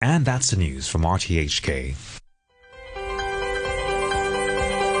And that's the news from RTHK.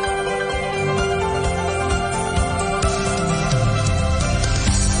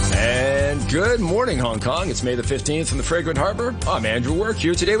 Good morning, Hong Kong. It's May the 15th from the Fragrant Harbor. I'm Andrew Work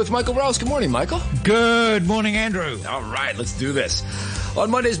here today with Michael Rouse. Good morning, Michael. Good morning, Andrew. All right, let's do this.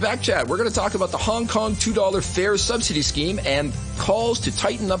 On Monday's Backchat, we're going to talk about the Hong Kong $2 fare subsidy scheme and calls to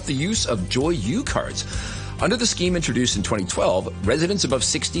tighten up the use of JoyYou cards. Under the scheme introduced in 2012, residents above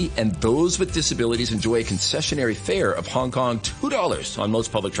 60 and those with disabilities enjoy a concessionary fare of Hong Kong $2 on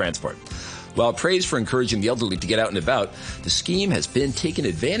most public transport. While praised for encouraging the elderly to get out and about, the scheme has been taken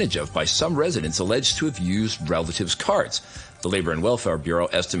advantage of by some residents alleged to have used relatives' cards. The Labor and Welfare Bureau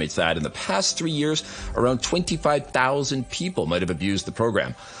estimates that in the past 3 years, around 25,000 people might have abused the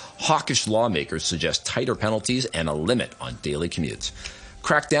program. Hawkish lawmakers suggest tighter penalties and a limit on daily commutes.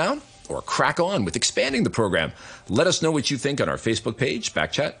 Crack down or crack on with expanding the program? Let us know what you think on our Facebook page,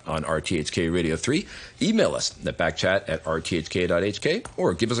 Backchat on RTHK Radio 3. Email us at backchat@rthk.hk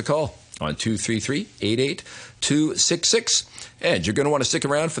or give us a call on 233-88266. And you're going to want to stick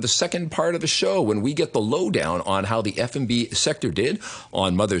around for the second part of the show when we get the lowdown on how the F&B sector did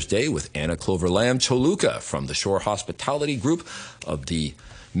on Mother's Day with Anna Clover-Lamb Choluka from the Shore Hospitality Group of the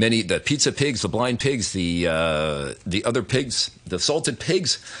pizza pigs, the blind pigs, the other pigs, the salted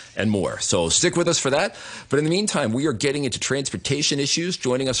pigs, and more. So stick with us for that. But in the meantime, we are getting into transportation issues.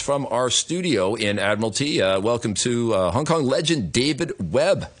 Joining us from our studio in Admiralty, welcome to Hong Kong legend David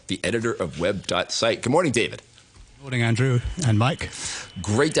Webb, the editor of Web.site. Good morning, David. Good morning, Andrew and Mike.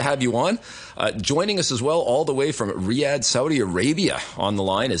 Great to have you on. Joining us as well all the way from Riyadh, Saudi Arabia on the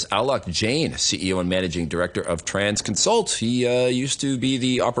line is Alok Jain, CEO and Managing Director of Transconsult. He used to be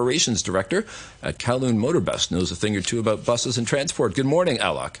the Operations Director at Kowloon Motorbus, knows a thing or two about buses and transport. Good morning,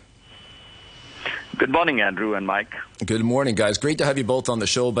 Alok. Good morning, Andrew and Mike. Good morning, guys. Great to have you both on the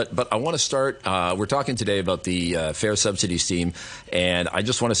show. But I want to start. We're talking today about the fare subsidy scheme, and I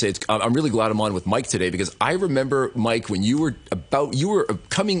just want to say I'm really glad I'm on with Mike today because I remember, Mike, when you were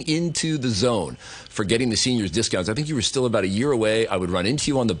coming into the zone for getting the seniors discounts. I think you were still about a year away. I would run into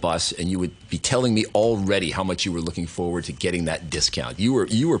you on the bus, and you would be telling me already how much you were looking forward to getting that discount. You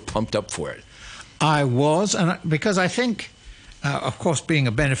were pumped up for it. I was, and because I think. Of course, being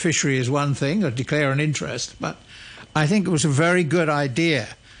a beneficiary is one thing, or declare an interest, but I think it was a very good idea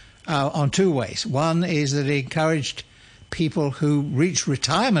on two ways. One is that it encouraged people who reach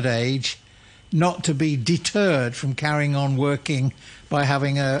retirement age not to be deterred from carrying on working by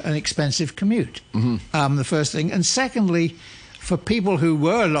having an expensive commute, the first thing. And secondly, for people who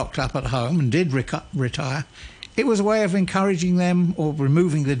were locked up at home and did retire, it was a way of encouraging them or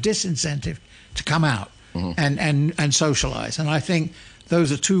removing the disincentive to come out. And socialize. And I think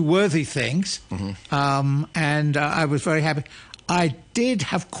those are two worthy things. And I was very happy. I did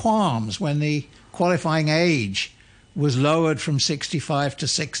have qualms when the qualifying age was lowered from 65 to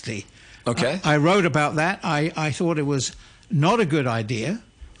 60. Okay. I wrote about that. I thought it was not a good idea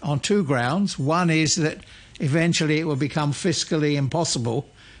on two grounds. One is that eventually it will become fiscally impossible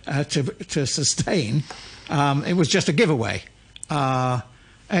to sustain. It was just a giveaway.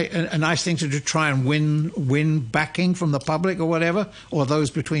 A nice thing to do, try and win backing from the public or whatever, or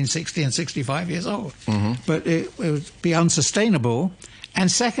those between 60 and 65 years old. But it would be unsustainable. And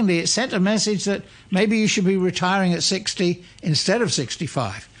secondly, it sent a message that maybe you should be retiring at 60 instead of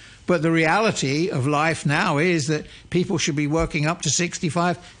 65. But the reality of life now is that people should be working up to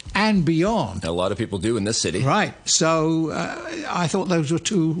 65 and beyond. A lot of people do in this city. Right. So I thought those were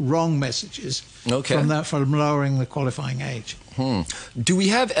two wrong messages from lowering the qualifying age. Do we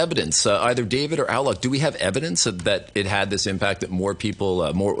have evidence, either David or Alok, do we have evidence that it had this impact, that more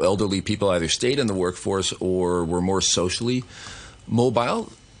people, more elderly people either stayed in the workforce or were more socially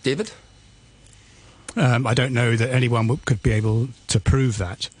mobile? David? I don't know that anyone could be able to prove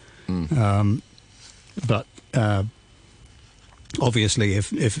that. But obviously,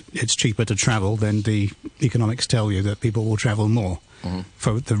 if it's cheaper to travel, then the economics tell you that people will travel more.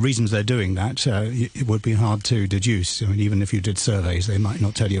 For the reasons they're doing that, it would be hard to deduce. I mean, even if you did surveys, they might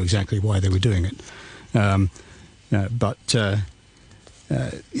not tell you exactly why they were doing it. The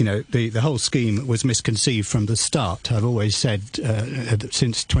whole scheme was misconceived from the start. I've always said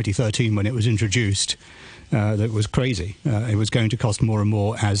since 2013, when it was introduced, that it was crazy. It was going to cost more and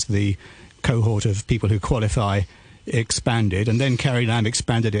more as the cohort of people who qualify expanded, and then Carrie Lam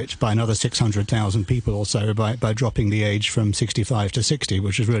expanded it by another 600,000 people or so by dropping the age from 65 to 60,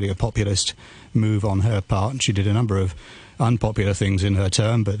 which was really a populist move on her part. She did a number of unpopular things in her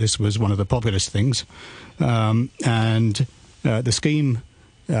term, but this was one of the populist things. The scheme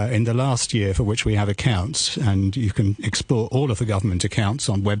in the last year for which we have accounts, and you can explore all of the government accounts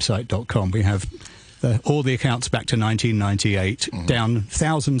on website.com. We have all the accounts back to 1998, down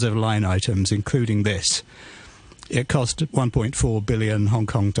thousands of line items, including this. It cost 1.4 billion Hong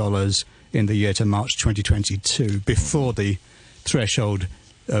Kong dollars in the year to March 2022, before the threshold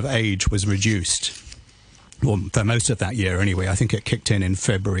of age was reduced. Well, for most of that year anyway. I think it kicked in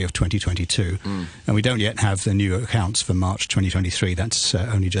February of 2022. And we don't yet have the new accounts for March 2023. That's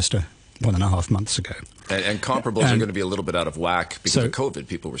only just 1.5 months ago. And comparables are going to be a little bit out of whack because of COVID.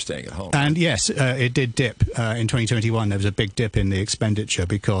 People were staying at home. And yes, it did dip. In 2021, there was a big dip in the expenditure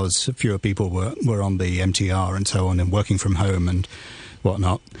because fewer people were on the MTR and so on and working from home and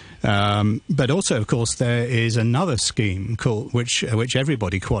whatnot. But also, of course, there is another scheme called which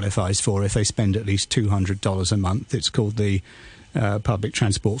everybody qualifies for if they spend at least $200 a month. It's called the Public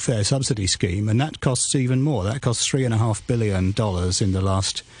Transport Fare Subsidy Scheme, and that costs even more. That costs $3.5 billion in the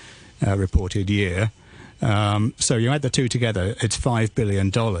last reported year. So you add the two together, it's $5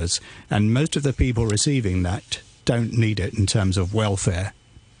 billion, and most of the people receiving that don't need it in terms of welfare.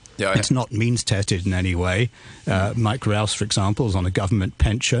 Yeah, it's not means tested in any way. Mike Rouse, for example, is on a government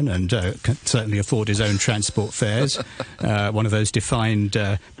pension and can certainly afford his own transport fares. One of those defined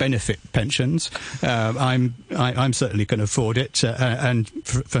benefit pensions. I'm certainly can afford it, and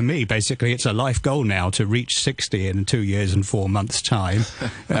for me, basically, it's a life goal now to reach 60 in 2 years and 4 months' time,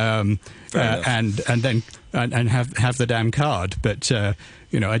 and then have the damn card. But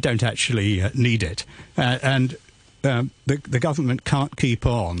I don't actually need it, the government can't keep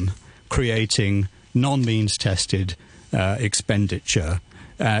on creating non-means tested expenditure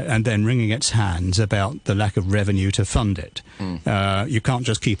and then wringing its hands about the lack of revenue to fund it. You can't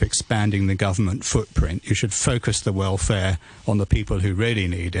just keep expanding the government footprint. You should focus the welfare on the people who really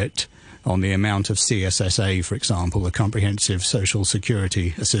need it, on the amount of CSSA, for example, the Comprehensive Social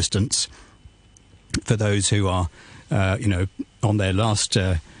Security Assistance, for those who are, on their last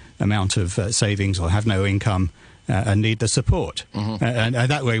amount of savings or have no income and need the support. And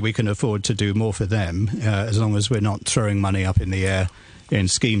that way we can afford to do more for them, as long as we're not throwing money up in the air in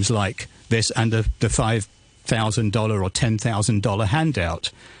schemes like this and the $5,000 or $10,000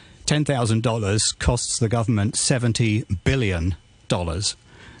 handout. $10,000 costs the government $70 billion.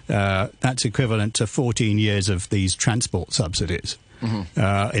 That's equivalent to 14 years of these transport subsidies.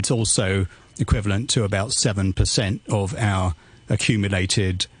 It's also equivalent to about 7% of our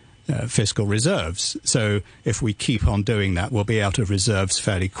accumulated fiscal reserves. So if we keep on doing that, we'll be out of reserves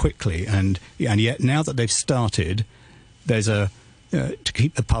fairly quickly. And yet now that they've started, there's to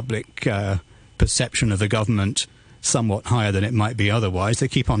keep the public perception of the government somewhat higher than it might be otherwise, they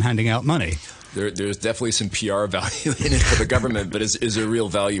keep on handing out money. There's definitely some PR value in it for the government, but is there real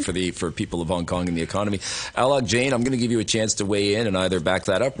value for people of Hong Kong and the economy? Alok Jain, I'm going to give you a chance to weigh in and either back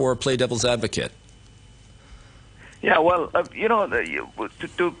that up or play devil's advocate. Yeah, well,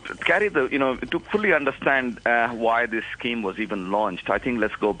 to carry to fully understand why this scheme was even launched, I think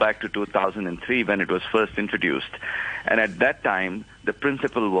let's go back to 2003 when it was first introduced. And at that time, the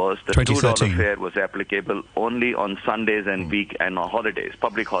principle was the $2 fare was applicable only on Sundays and week and on holidays,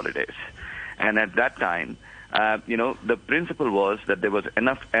 public holidays. And at that time, the principle was that there was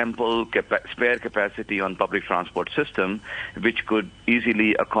enough ample spare capacity on public transport system which could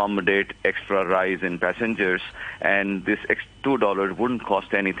easily accommodate extra rise in passengers, and this $2 wouldn't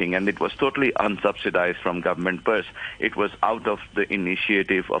cost anything, and it was totally unsubsidized from government purse. It was out of the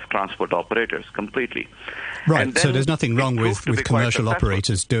initiative of transport operators completely. Right, so there's nothing wrong with commercial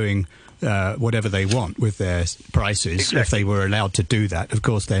operators doing whatever they want with their prices. Exactly. If they were allowed to do that. Of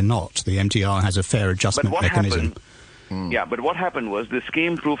course they're not. The MTR has a fare adjustment mechanism. Yeah, but what happened was the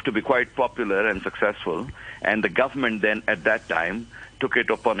scheme proved to be quite popular and successful, and the government then at that time took it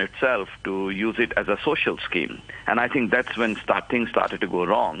upon itself to use it as a social scheme. And I think that's when things started to go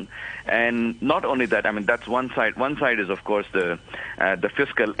wrong. And not only that, I mean, that's one side. One side is, of course, the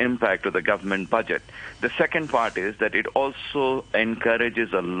fiscal impact of the government budget. The second part is that it also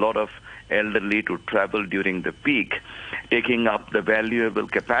encourages a lot of elderly to travel during the peak, taking up the valuable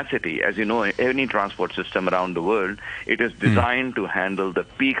capacity. As you know, any transport system around the world, it is designed to handle the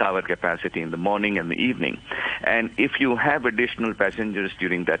peak hour capacity in the morning and the evening. And if you have additional passengers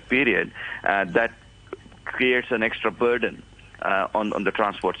during that period, that creates an extra burden on the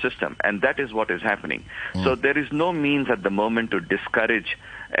transport system, and that is what is happening. So there is no means at the moment to discourage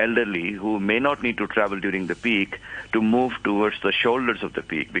elderly who may not need to travel during the peak to move towards the shoulders of the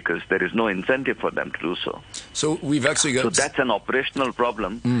peak, because there is no incentive for them to do so. So we've actually got... So that's an operational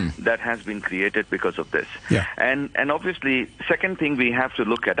problem that has been created because of this. Yeah. And obviously, second thing we have to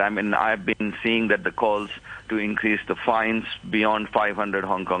look at, I mean, I've been seeing that the calls to increase the fines beyond 500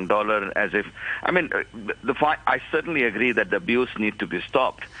 Hong Kong dollar, as if, I mean, I certainly agree that the abuse needs to be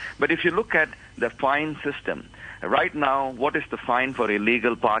stopped. But if you look at the fine system, right now, what is the fine for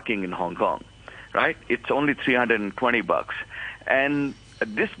illegal parking in Hong Kong? Right? It's only $320. And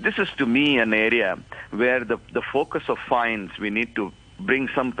this is, to me, an area where the focus of fines, we need to bring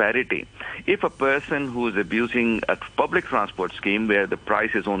some parity. If a person who is abusing a public transport scheme where the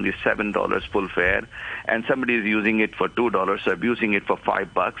price is only $7 full fare, and somebody is using it for $2, so abusing it for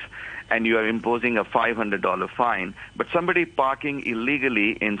 $5, and you are imposing a $500 fine, but somebody parking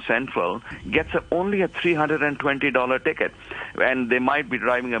illegally in Central gets only a $320 ticket, and they might be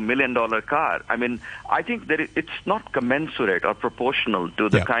driving $1 million car. I mean, I think that it's not commensurate or proportional to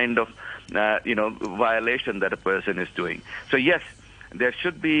the kind of violation that a person is doing. So yes, there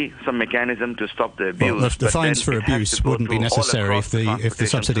should be some mechanism to stop the abuse. Well, the fines for abuse wouldn't be necessary if the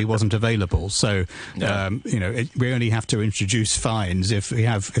subsidy wasn't available. So, we only have to introduce fines if we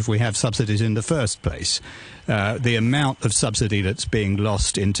have subsidies in the first place. The amount of subsidy that's being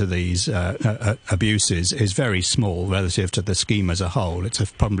lost into these abuses is very small relative to the scheme as a whole. It's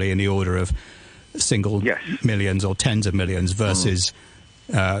probably in the order of single millions or tens of millions versus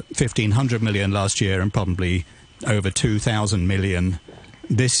 1,500 million last year and probably over 2,000 million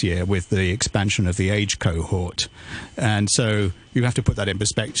this year with the expansion of the age cohort. And so you have to put that in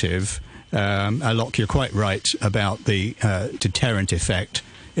perspective. Alok, you're quite right about the deterrent effect.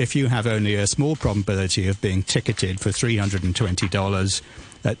 If you have only a small probability of being ticketed for $320,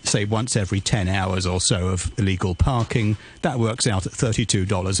 say once every 10 hours or so of illegal parking, that works out at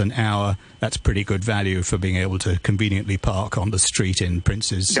 $32 an hour. That's pretty good value for being able to conveniently park on the street in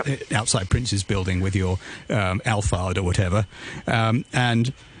Prince's, outside Prince's building with your Alphard or whatever.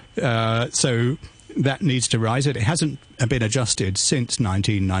 So that needs to rise. It hasn't been adjusted since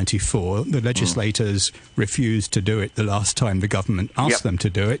 1994. The legislators refused to do it the last time the government asked them to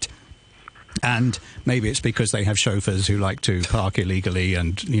do it. And maybe it's because they have chauffeurs who like to park illegally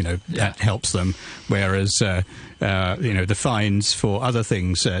and, that helps them. Whereas, the fines for other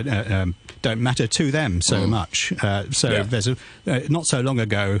things don't matter to them so much. There's not so long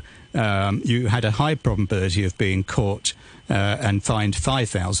ago, you had a high probability of being caught and fined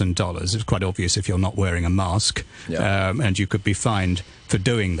 $5,000. It's quite obvious if you're not wearing a mask, and you could be fined for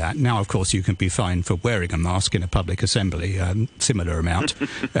doing that. Now, of course, you can be fined for wearing a mask in a public assembly, similar amount.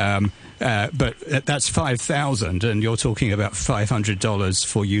 But that's $5,000, and you're talking about $500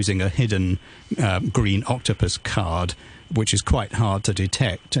 for using a hidden green octopus card, which is quite hard to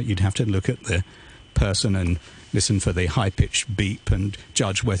detect. You'd have to look at the person and listen for the high-pitched beep and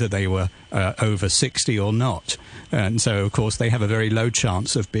judge whether they were over 60 or not. And so, of course, they have a very low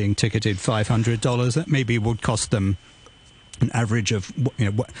chance of being ticketed $500. That maybe would cost them an average of,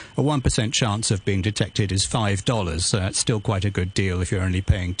 a 1% chance of being detected is $5. So that's still quite a good deal if you're only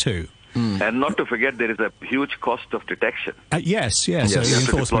paying $2. And not to forget, there is a huge cost of detection. Yes. So the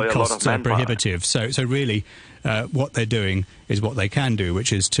enforcement costs are prohibitive. So really, what they're doing is what they can do,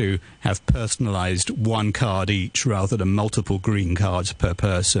 which is to have personalised one card each rather than multiple green cards per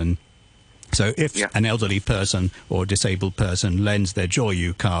person. So if an elderly person or disabled person lends their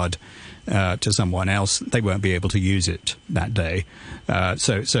JoyYou card to someone else, they won't be able to use it that day.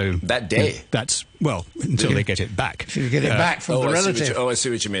 So that day? That's, until they get it back. If you get it back from the relative. I see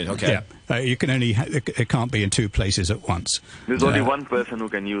what you mean. Okay. Yeah. You can only, it can't be in two places at once. There's only one person who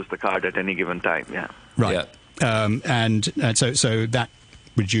can use the card at any given time, Right. Yeah. So that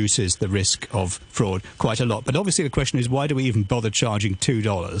reduces the risk of fraud quite a lot. But obviously the question is, why do we even bother charging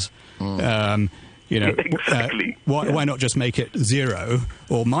 $2? Exactly. Why not just make it $0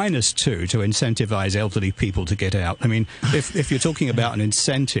 or -2 to incentivize elderly people to get out? I mean, if you're talking about an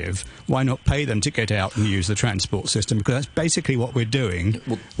incentive, why not pay them to get out and use the transport system? Because that's basically what we're doing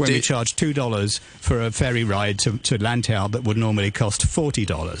when we charge $2 for a ferry ride to Lantau that would normally cost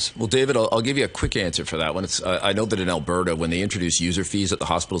 $40. Well, David, I'll give you a quick answer for that one. I know that in Alberta, when they introduce user fees at the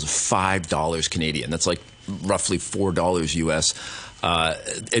hospitals of $5 Canadian, that's like roughly $4 US.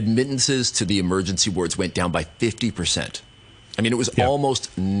 Admittances to the emergency wards went down by 50%. I mean, it was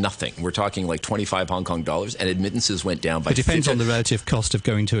almost nothing. We're talking like 25 Hong Kong dollars, and admittances went down by... It depends on the relative cost of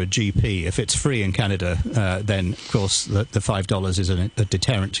going to a GP. If it's free in Canada, then, of course, the $5 is a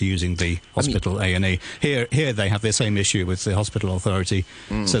deterrent to using the hospital A&E. Here they have the same issue with the hospital authority,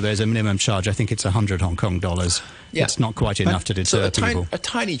 so there's a minimum charge. I think it's 100 Hong Kong dollars. Yeah. It's not quite enough to deter people. A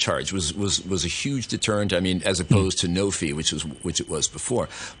tiny charge was a huge deterrent, I mean, as opposed to no fee, which it was before.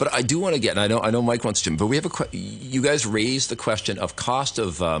 But I do want to get, and I know Mike wants to, but we have you guys raised the question of cost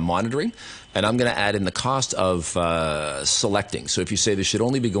of monitoring, and I'm going to add in the cost of selecting. So if you say this should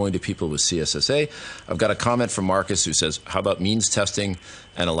only be going to people with CSSA, I've got a comment from Marcus who says, how about means testing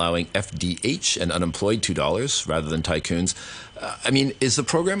and allowing FDH and unemployed $2 rather than tycoons? I mean, is the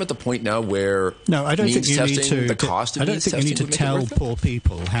program at the point now where I don't think you need to. The cost of means testing you need to tell poor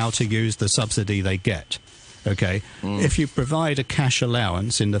people how to use the subsidy they get. Okay, if you provide a cash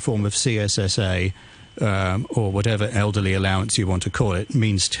allowance in the form of CSSA or whatever elderly allowance you want to call it,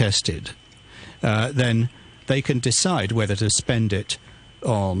 means tested, then they can decide whether to spend it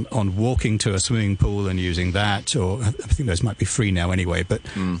on walking to a swimming pool and using that, or I think those might be free now anyway, but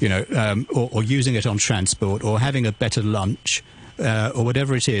or using it on transport, or having a better lunch, or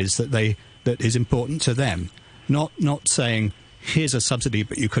whatever it is that is important to them. Not saying here's a subsidy,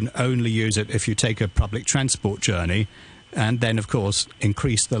 but you can only use it if you take a public transport journey, and then, of course,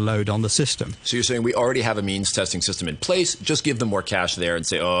 increase the load on the system. So you're saying we already have a means testing system in place, just give them more cash there and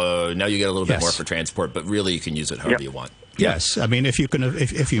say, oh, now you get a little bit more for transport, but really you can use it however you want. Yes, I mean, if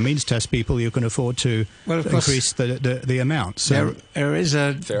you means test people, you can afford to increase the amount. So there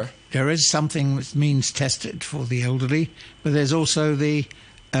is something that's means tested for the elderly, but there's also the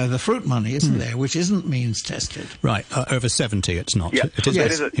fruit money, isn't there, which isn't means tested. Right, over 70 it's not. Yeah,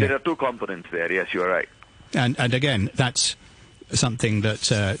 there are two components there, yes, you're right. And again, that's something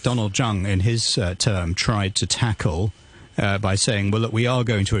that Donald Zhang in his term tried to tackle by saying, well, look, we are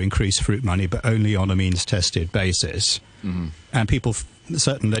going to increase fruit money, but only on a means-tested basis. Mm-hmm. And people,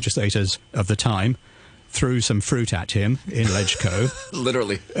 certain legislators of the time, threw some fruit at him in Legco.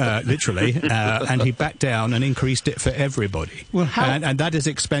 Literally, and he backed down and increased it for everybody. Well, and that is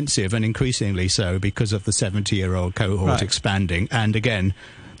expensive, and increasingly so because of the 70-year-old cohort expanding. And again,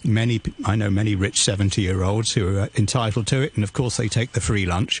 I know many rich 70-year-olds who are entitled to it, and of course they take the free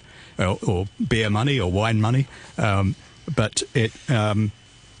lunch or beer money or wine money. But it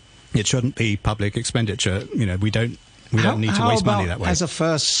shouldn't be public expenditure. You know, we don't need to waste money that way. As a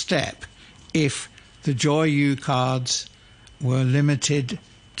first step, if the JoyYou cards were limited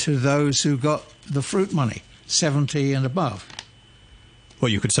to those who got the fruit money, 70 and above. Well,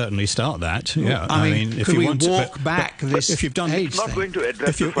 you could certainly start that. Yeah, I mean, if you want walk back this, if you've done age not going to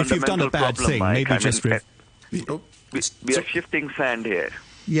address if you've done a bad problem, thing, Mike, maybe just we are shifting sand here.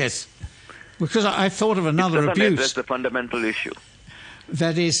 Yes, because I thought of another abuse. abuse. That's the fundamental issue.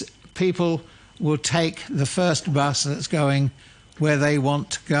 That is, people will take the first bus that's going where they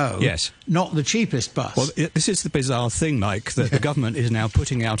want to go. Yes. Not the cheapest bus. Well, this is the bizarre thing, Mike, that the government is now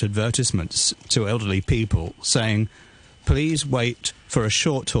putting out advertisements to elderly people saying, please wait for a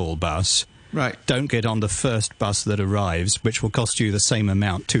short-haul bus. Right. Don't get on the first bus that arrives, which will cost you the same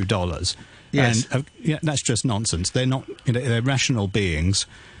amount, $2. Yes. And that's just nonsense. They're not. They're rational beings.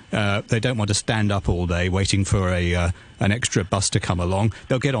 They don't want to stand up all day waiting for an extra bus to come along.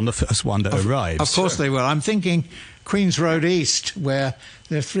 They'll get on the first one that arrives. Of course they will. I'm thinking Queen's Road East, where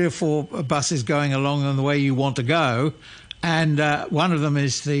there are 3 or 4 buses going along on the way you want to go, and one of them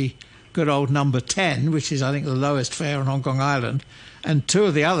is the good old number 10, which is, I think, the lowest fare on Hong Kong Island, and 2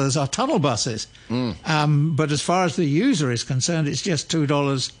 of the others are tunnel buses. But as far as the user is concerned, it's just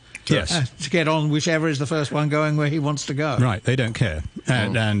 $2 to get on whichever is the first one going where he wants to go. Right, they don't care.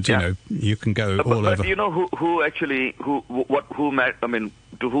 And you know, you can go all over. But you know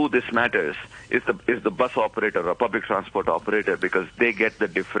to who this matters is the bus operator or public transport operator, because they get the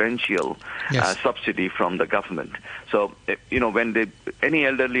differential subsidy from the government. So, when any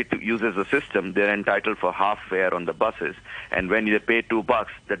elderly uses the system, they're entitled for half fare on the buses, and when they pay $2,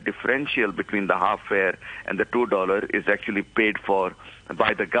 the differential between the half fare and the $2 is actually paid for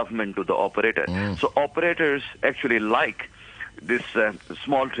by the government to the operator. So operators actually like this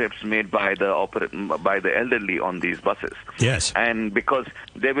small trips made by the elderly on these buses. Yes. And because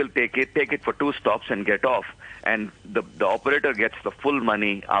they will take it for 2 stops and get off, and the operator gets the full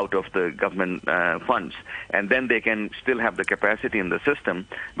money out of the government funds, and then they can still have the capacity in the system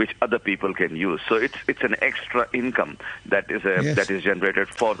which other people can use. So it's an extra income that is generated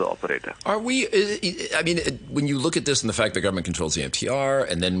for the operator. Are we? I mean, when you look at this and the fact the government controls the MTR,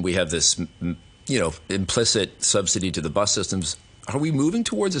 and then we have this implicit subsidy to the bus systems, are we moving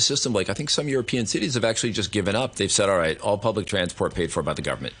towards a system like I think some European cities have actually just given up? They've said, all right, all public transport paid for by the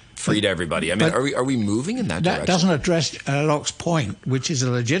government, free to everybody. I mean, are we moving in that direction? That doesn't address Locke's point, which is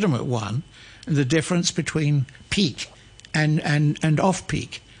a legitimate one, the difference between peak and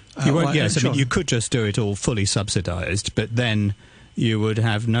off-peak. Yes, I mean, you could just do it all fully subsidised, but then you would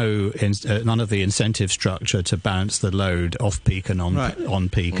have none of the incentive structure to balance the load off peak and on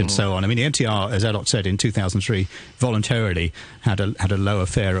peak and so on. I mean, the MTR, as Alok said, in 2003, voluntarily had a lower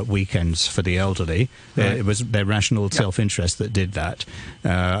fare at weekends for the elderly. Right. It was their rational self-interest that did that.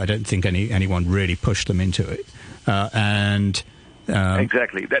 I don't think anyone really pushed them into it.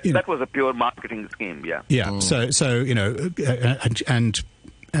 Exactly. That was a pure marketing scheme. Yeah. Yeah. So you know,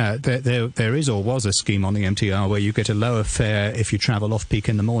 there is or was a scheme on the MTR where you get a lower fare if you travel off-peak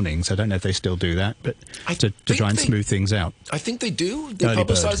in the mornings. I don't know if they still do that, but to try and smooth things out. I think they do. They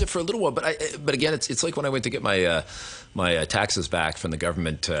publicize it for a little while, but again, it's like when I went to get my taxes back from the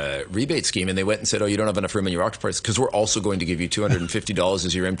government rebate scheme, and they went and said, "Oh, you don't have enough room in your octopus because we're also going to give you $250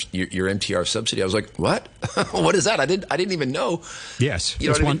 as your MTR subsidy." I was like, "What? What is that? I didn't even know." Yes,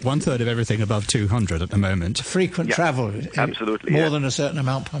 it's one third of everything above 200 at the moment. Frequent travel, absolutely, more than a certain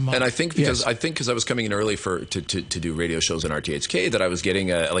amount per month. And I think because I was coming in early to do radio shows in RTHK, that I was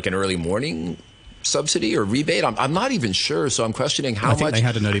getting an early morning subsidy or rebate. I'm not even sure, so I'm questioning how much. I think they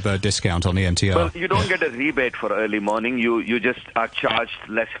had an early bird discount on the MTR. Well, you don't get a rebate for early morning. You just are charged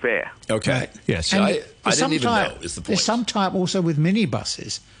less fare. Okay. Right. Yes. I didn't even know is the point. There's some type also with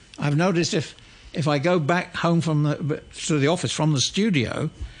minibuses. I've noticed if I go back home to the office from the studio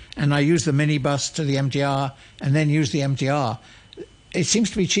and I use the minibus to the MTR and then use the MTR, it seems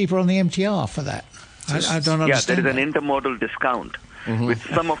to be cheaper on the MTR for that. I don't understand. Yeah, there is an intermodal discount. With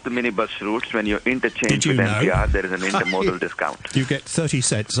some of the minibus routes, when you interchange with MTR, there is an intermodal discount. You get 30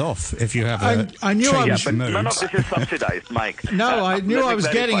 cents off if you have I knew I was, but none of this is subsidized, Mike. No, I knew I was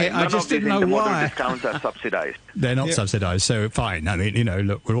getting it. I just didn't know why. Discounts are subsidized. They're not subsidised, so fine. I mean,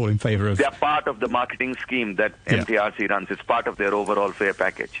 look, we're all in favour of... They're part of the marketing scheme that MTRC runs. It's part of their overall fare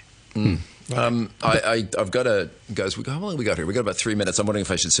package. I've got guys. How long have we got here? We got about 3 minutes. I'm wondering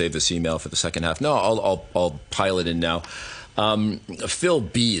if I should save this email for the second half. No, I'll pile it in now. Phil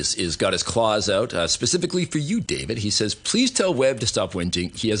B is got his claws out, specifically for you, David. He says, please tell Webb to stop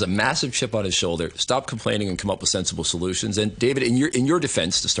whinging. He has a massive chip on his shoulder. Stop complaining and come up with sensible solutions. And David, in your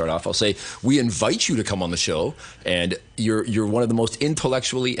defense, to start off, I'll say we invite you to come on the show, and you're one of the most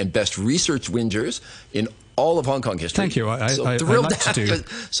intellectually and best researched whingers in all of Hong Kong history. Thank you. I like to do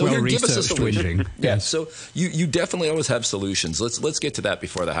give us a solution. Whinging. Yes. So you definitely always have solutions. Let's get to that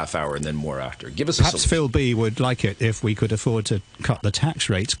before the half hour and then more after. Give us Perhaps a solution. Phil B would like it if we could afford to cut the tax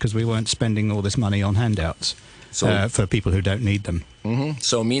rates because we weren't spending all this money on handouts for people who don't need them.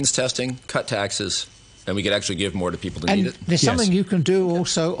 So means testing, cut taxes, and we could actually give more to people who need it. There's something you can do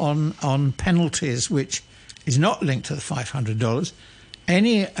also on penalties, which is not linked to the $500.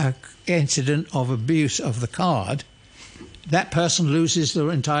 Any incident of abuse of the card, that person loses their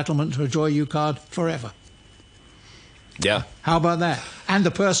entitlement to a JoyYou card forever. Yeah. How about that? And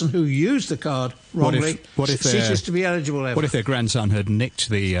the person who used the card wrongly ceases to be eligible ever. What if their grandson had nicked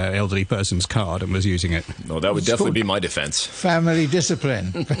the elderly person's card and was using it? No, that would definitely be my defense. Family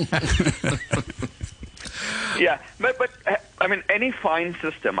discipline. Yeah, but I mean, any fine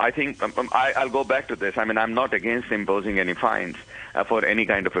system, I think, I'll go back to this. I mean, I'm not against imposing any fines for any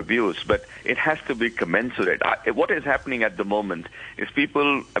kind of abuse, but it has to be commensurate. What is happening at the moment is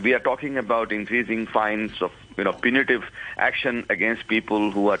we are talking about increasing fines of, punitive action against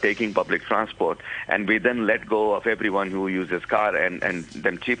people who are taking public transport, and we then let go of everyone who uses car and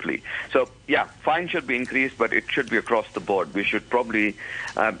them cheaply. So, yeah, fine should be increased, but it should be across the board. We should probably,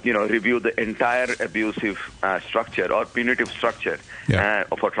 review the entire abusive structure or punitive structure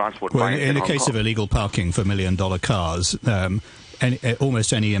for transport fines. In the case of illegal parking for $1 million cars,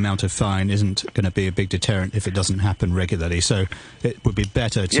 almost any amount of fine isn't going to be a big deterrent if it doesn't happen regularly. So it would be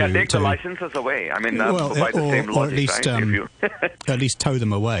better to take the licenses away. I mean, provide the same or logic, at least tow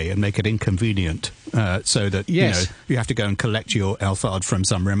them away and make it inconvenient, so that you have to go and collect your Alphard from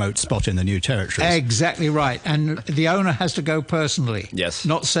some remote spot in the New Territories. Exactly right, and the owner has to go personally. Yes,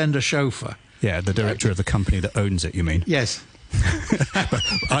 not send a chauffeur. Yeah, the director of the company that owns it. You mean? Yes.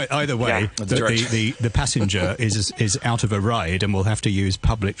 Either way, the passenger is out of a ride and will have to use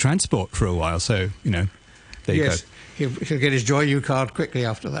public transport for a while. So, there you go. He'll get his JoyYou card quickly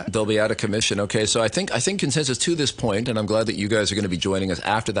after that. They'll be out of commission. Okay, so I think consensus to this point, and I'm glad that you guys are going to be joining us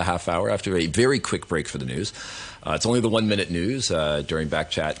after the half hour, after a very quick break for the news. It's only the 1 minute news during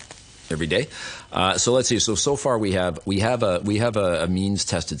Backchat every day. So let's see. So far we have a means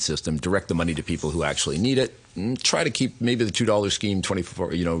tested system. Direct the money to people who actually need it. try to keep maybe the $2 scheme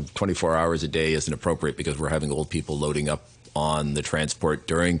 24 hours a day isn't appropriate because we're having old people loading up on the transport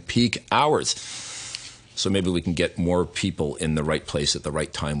during peak hours. So maybe we can get more people in the right place at the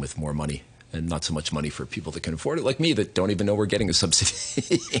right time with more money, and not so much money for people that can afford it, like me, that don't even know we're getting a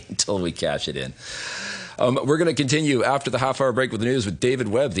subsidy until we cash it in. We're going to continue after the half-hour break with the news with David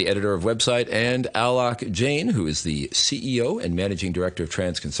Webb, the editor of Website, and Alok Jain, who is the CEO and Managing Director of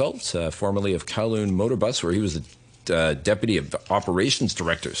Transconsult, formerly of Kowloon Motorbus, where he was the Deputy of Operations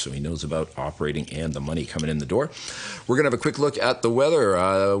Director, so he knows about operating and the money coming in the door. We're going to have a quick look at the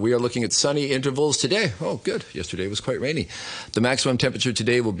weather. We are looking at sunny intervals today. Oh, good. Yesterday was quite rainy. The maximum temperature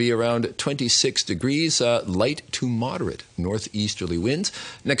today will be around 26 degrees, light to moderate northeasterly winds.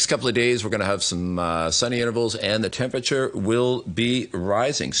 Next couple of days, we're going to have some sunny intervals, and the temperature will be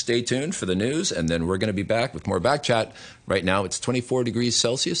rising. Stay tuned for the news, and then we're going to be back with more Backchat. Right now, it's 24 degrees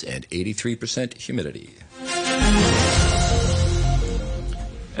Celsius and 83% humidity.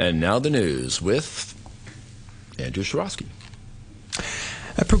 And now the news with Andrew Shorosky.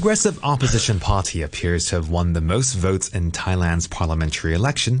 A progressive opposition party appears to have won the most votes in Thailand's parliamentary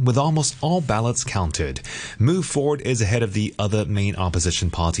election, with almost all ballots counted. Move Forward is ahead of the other main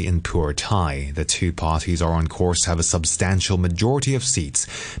opposition party in Pheu Thai. The two parties are on course to have a substantial majority of seats,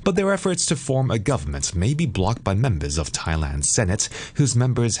 but their efforts to form a government may be blocked by members of Thailand's Senate, whose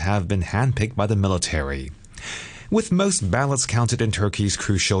members have been handpicked by the military. With most ballots counted in Turkey's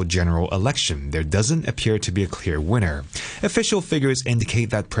crucial general election, there doesn't appear to be a clear winner. Official figures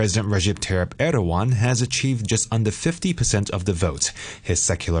indicate that President Recep Tayyip Erdogan has achieved just under 50% of the vote. His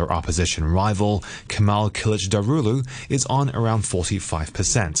secular opposition rival, Kemal Kılıçdaroğlu, is on around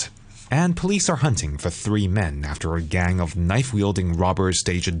 45%. And police are hunting for 3 men after a gang of knife-wielding robbers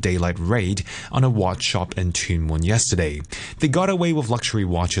staged a daylight raid on a watch shop in Tuen Mun yesterday. They got away with luxury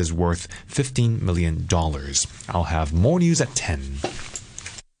watches worth $15 million. I'll have more news at 10.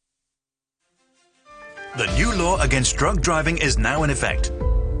 The new law against drug driving is now in effect.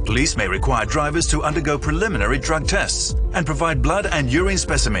 Police may require drivers to undergo preliminary drug tests and provide blood and urine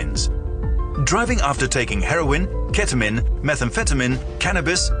specimens. Driving after taking heroin, ketamine, methamphetamine,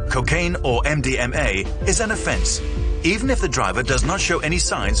 cannabis, cocaine or MDMA is an offence, even if the driver does not show any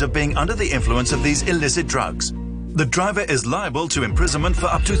signs of being under the influence of these illicit drugs. The driver is liable to imprisonment for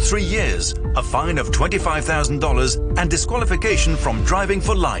up to 3 years, a fine of $25,000 and disqualification from driving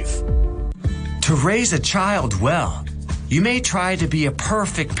for life. To raise a child well, you may try to be a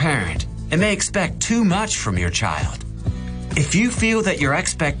perfect parent and may expect too much from your child. If you feel that your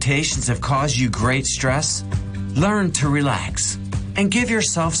expectations have caused you great stress, learn to relax and give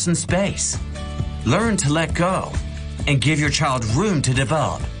yourself some space. Learn to let go and give your child room to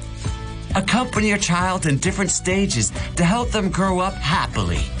develop. Accompany your child in different stages to help them grow up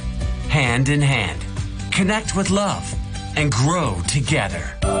happily, hand in hand. Connect with love and grow together.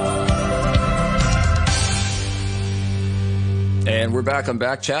 And we're back on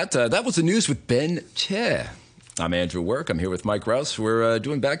Backchat. That was the news with Ben Che. I'm Andrew Work. I'm here with Mike Rouse. We're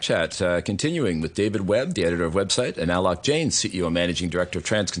doing Backchat, continuing with David Webb, the editor of Website, and Alok Jain, CEO and Managing Director of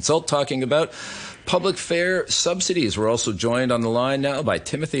Transconsult, talking about public fare subsidies. We're also joined on the line now by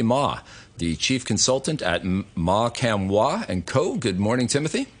Timothy Ma, the Chief Consultant at Ma Kamwa & Co. Good morning,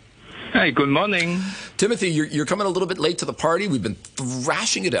 Timothy. Hi, good morning. Timothy, you're coming a little bit late to the party. We've been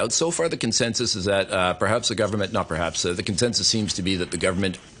thrashing it out. So far, the consensus is that the consensus seems to be that the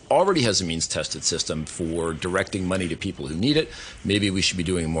government already has a means-tested system for directing money to people who need it. Maybe we should be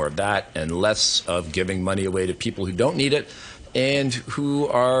doing more of that and less of giving money away to people who don't need it and who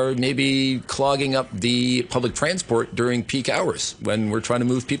are maybe clogging up the public transport during peak hours when we're trying to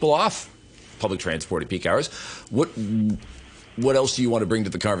move people off public transport at peak hours. What else do you want to bring to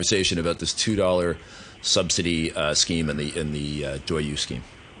the conversation about this $2 subsidy scheme and the JoyYou scheme?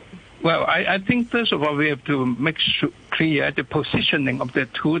 Well, I think, first of all, we have to make clear the positioning of the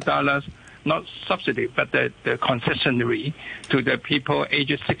 $2, not subsidy, but the concessionary to the people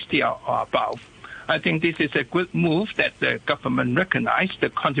aged 60 or above. I think this is a good move that the government recognized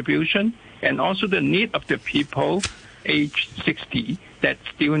the contribution and also the need of the people aged 60 that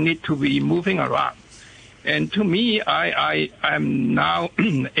still need to be moving around. And to me, I'm now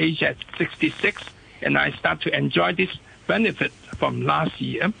aged at 66, and I start to enjoy this benefit from last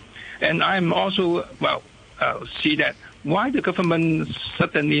year. And I'm also, see that why the government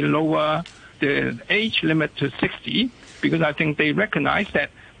suddenly lower the age limit to 60, because I think they recognize that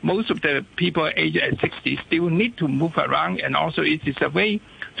most of the people aged at 60 still need to move around, and also it is a way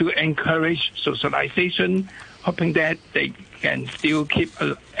to encourage socialization, hoping that they can still keep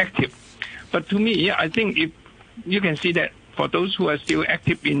active. But to me, I think if you can see that for those who are still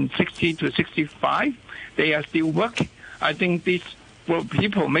active in 60 to 65, they are still working. I think these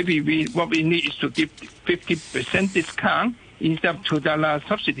people, maybe what we need is to give 50% discount instead of $2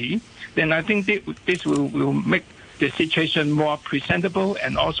 subsidy. Then I think this will make the situation more presentable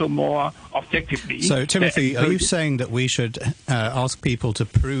and also more objectively. So, Timothy, are you saying that we should ask people to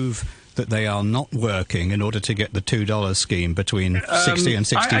prove that they are not working in order to get the $2 scheme between 60 and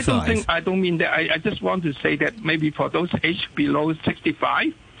 65? I don't mean that. I just want to say that maybe for those aged below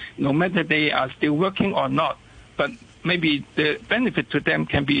 65, no matter they are still working or not, but maybe the benefit to them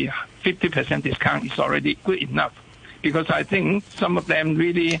can be 50% discount is already good enough. Because I think some of them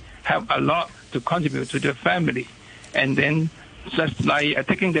really have a lot to contribute to the family. And then just like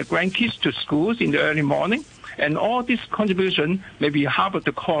taking their grandkids to schools in the early morning, and all this contribution, maybe half of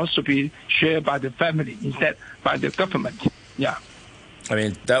the cost to be shared by the family instead by the government. Yeah. I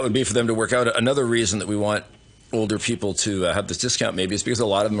mean, that would be for them to work out. Another reason that we want older people to have this discount maybe is because a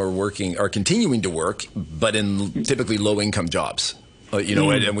lot of them are continuing to work, but in typically low-income jobs.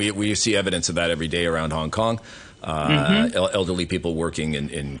 And we see evidence of that every day around Hong Kong. Elderly people working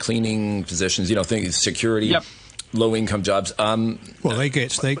in cleaning positions, security. Yep. Low-income jobs. Well,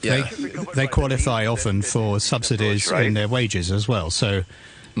 they qualify often for subsidies in their wages as well. So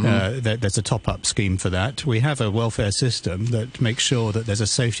there's a top-up scheme for that. We have a welfare system that makes sure that there's a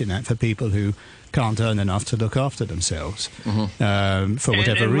safety net for people who can't earn enough to look after themselves for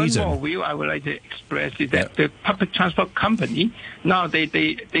whatever reason. One more view I would like to express is that the public transport company now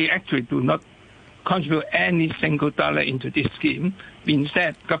they actually do not contribute any single dollar into this scheme.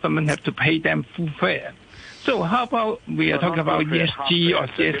 Instead, government have to pay them full fare. So how about we are talking about ESG or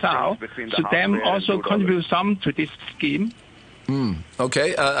CSR? Should them also contribute some to this scheme?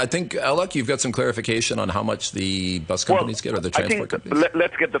 Okay. I think, Alok, you've got some clarification on how much the bus companies get or the transport companies?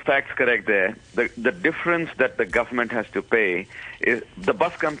 Let's get the facts correct there. The difference that the government has to pay is the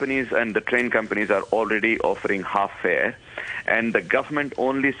bus companies and the train companies are already offering half fare, and the government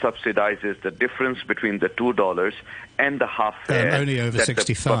only subsidizes the difference between the $2 and the half fare only over that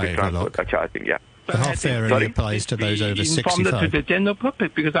 65, the public transport are charging. Yeah. The half fare only applies to those over 65. Informed to the general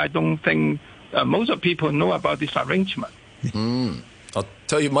public, because I don't think most of people know about this arrangement. I'll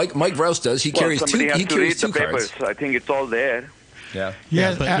tell you, Mike Rouse does. He carries two cards. I think it's all there. Yeah.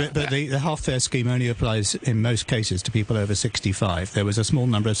 But the half fare scheme only applies in most cases to people over 65. There was a small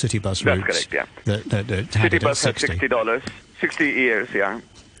number of city bus routes. That's correct. Yeah. That had city it bus at has $60. 60 years. Yeah.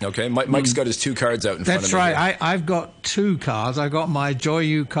 Okay, Mike's got his two cards out in front of him. That's right. I've got two cards. I've got my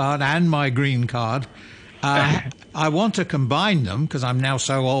JoyYou card and my green card. I want to combine them because I'm now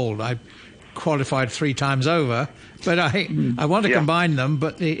so old. I qualified 3 times over, but I want to combine them.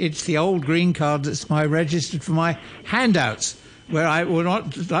 But it's the old green card that's registered for my handouts. Where I would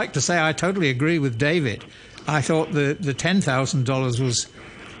not like to say I totally agree with David. I thought the $10,000 was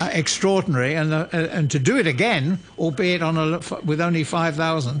extraordinary, and to do it again, albeit with only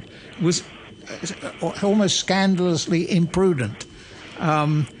 5,000, was almost scandalously imprudent.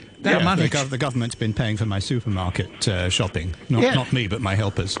 The government's been paying for my supermarket shopping. Not me, but my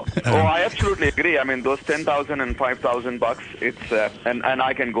helpers. I absolutely agree. I mean, those $10,000 and $5,000, it's and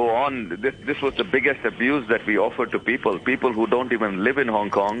I can go on. This was the biggest abuse that we offered to people who don't even live in Hong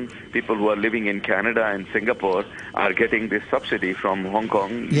Kong, people who are living in Canada and Singapore are getting this subsidy from Hong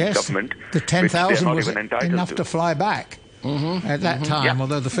Kong government. The $10,000 was enough to fly back at that time,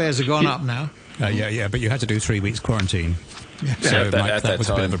 although the fares have gone up now. But you had to do 3 weeks quarantine. So that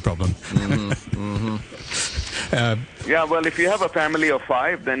was a bit of a problem. Well, if you have a family of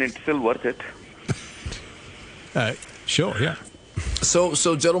 5, then it's still worth it. Sure, yeah.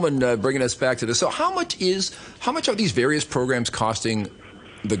 So gentlemen, bringing us back to this. So how much are these various programs costing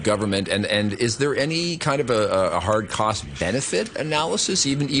the government, and is there any kind of a hard cost benefit analysis,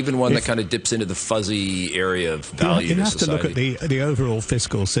 even one that kind of dips into the fuzzy area of value you to have society? To look at the overall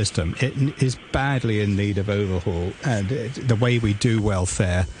fiscal system. It is badly in need of overhaul, and the way we do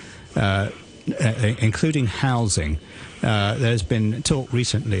welfare, including housing. There's been talk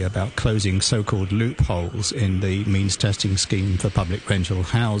recently about closing so-called loopholes in the means testing scheme for public rental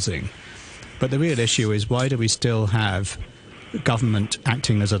housing. But the real issue is, why do we still have government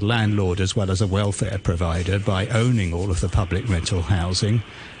acting as a landlord as well as a welfare provider by owning all of the public rental housing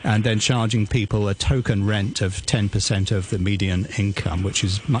and then charging people a token rent of 10% of the median income, which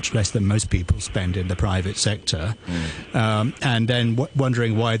is much less than most people spend in the private sector, and then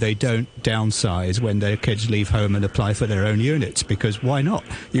wondering why they don't downsize when their kids leave home and apply for their own units? Because why not?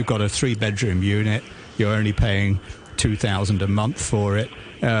 You've got a 3-bedroom unit, you're only paying $2,000 a month for it,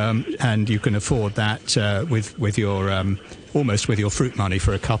 and you can afford that with your almost with your fruit money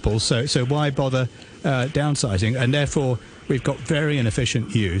for a couple. So why bother downsizing? And therefore, we've got very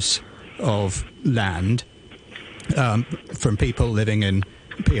inefficient use of land from people living in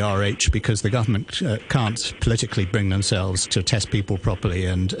PRH because the government can't politically bring themselves to test people properly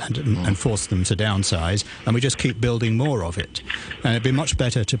and force them to downsize, and we just keep building more of it. And it'd be much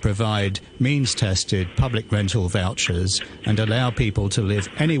better to provide means-tested public rental vouchers and allow people to live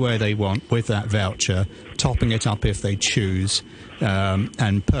anywhere they want with that voucher, topping it up if they choose,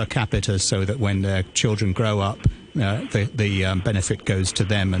 and per capita, so that when their children grow up, the benefit goes to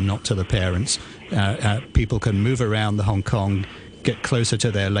them and not to the parents. People can move around the Hong Kong, get closer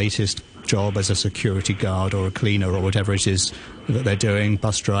to their latest job as a security guard or a cleaner or whatever it is that they're doing,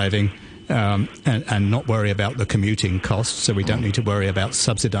 bus driving, and not worry about the commuting costs, so we don't need to worry about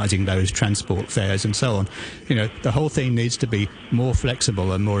subsidising those transport fares and so on. You know, the whole thing needs to be more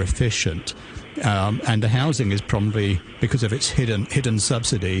flexible and more efficient, and the housing is probably, because of its hidden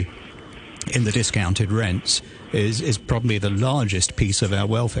subsidy in the discounted rents, is probably the largest piece of our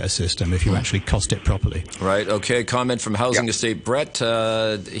welfare system if you actually cost it properly. Right. Okay. Comment from Housing Estate Brett.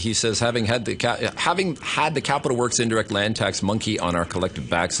 He says, having had the Capital Works indirect land tax monkey on our collective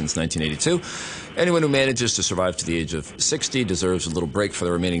back since 1982, anyone who manages to survive to the age of 60 deserves a little break for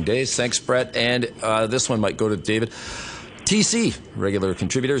the remaining days. Thanks, Brett. And this one might go to David. TC, regular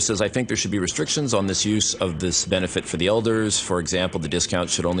contributor, says, I think there should be restrictions on this use of this benefit for the elders. For example, the discount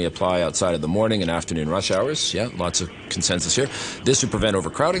should only apply outside of the morning and afternoon rush hours. Yeah, lots of consensus here. This would prevent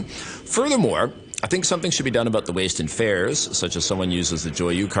overcrowding. Furthermore, I think something should be done about the waste in fares, such as someone uses the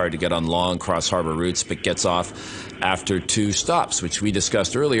JoyYou card to get on long cross-harbor routes but gets off after 2 stops, which we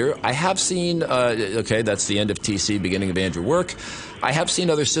discussed earlier. I have seen, okay, that's the end of TC, beginning of Andrew Work. I have seen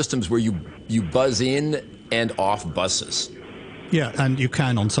other systems where you buzz in and off buses. Yeah, and you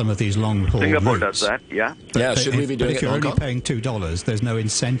can on some of these long-haul Singapore routes. does that, yeah. But should we be doing it in Hong Kong? If you're only paying $2, there's no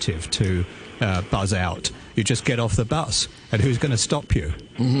incentive to buzz out. You just get off the bus, and who's going to stop you?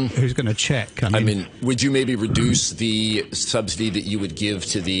 Mm-hmm. Who's going to check? I mean, would you maybe reduce the subsidy that you would give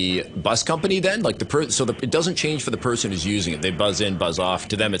to the bus company then? Like it doesn't change for the person who's using it. They buzz in, buzz off.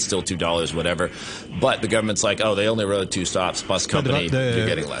 To them, it's still $2, whatever. But the government's like, oh, they only rode 2 stops. Bus company, you're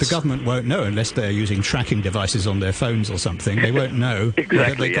getting less. The government won't know unless they're using tracking devices on their phones or something. They won't know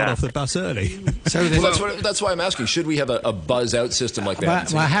that they got off the bus early. So that's why I'm asking. Should we have a buzz out system like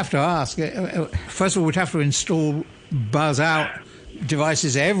that? Well, I have to ask. First of all, we'd have to install buzz out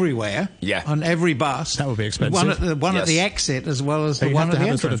devices everywhere, on every bus. That would be expensive. One at the exit as well as the one at the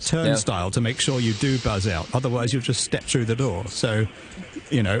entrance. You have to have a sort of turnstile to make sure you do buzz out. Otherwise, you'll just step through the door. So,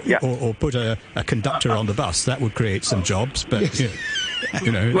 you know, or put a conductor on the bus. That would create some jobs, but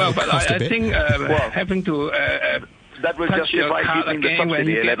you know. Well, but I think having to. That will justify keeping the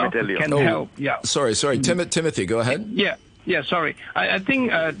subsidy, let me tell you. Can help. Yeah. Sorry. Timothy, go ahead. Yeah, sorry. I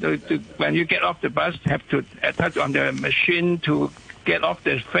think when you get off the bus, you have to touch on the machine to get off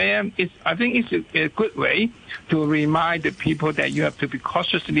the fare. I think it's a good way to remind the people that you have to be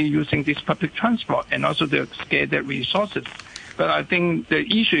cautiously using this public transport and also the scarce resources. But I think the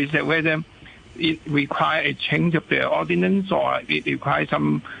issue is that whether it requires a change of the ordinance or it requires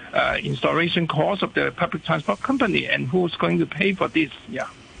some installation cost of the public transport company, and who's going to pay for this? Yeah.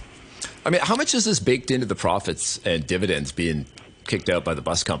 I mean, how much is this baked into the profits and dividends being kicked out by the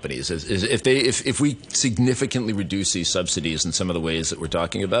bus companies? If we significantly reduce these subsidies in some of the ways that we're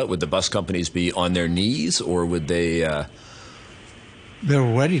talking about, would the bus companies be on their knees, or would they? They're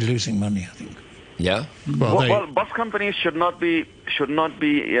already losing money, I think. Yeah. Well, bus companies should not be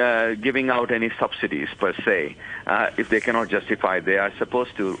giving out any subsidies per se if they cannot justify. They are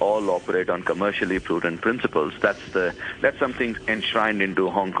supposed to all operate on commercially prudent principles. That's something enshrined into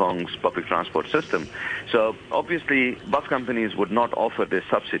Hong Kong's public transport system. So obviously, bus companies would not offer this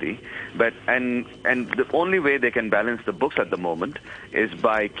subsidy, but and the only way they can balance the books at the moment is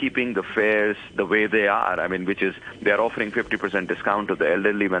by keeping the fares the way they are. I mean, which is they are offering 50% discount to the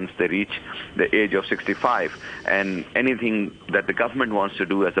elderly once they reach the age of 65, and anything that the government wants to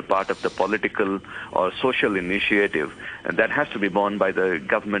do as a part of the political or social initiative, and that has to be borne by the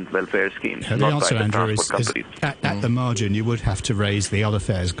government welfare schemes, the not answer, by the Andrew, transport is companies. at the margin, you would have to raise the other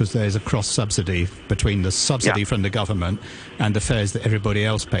fares because there's a cross-subsidy between the subsidy from the government and the fares that everybody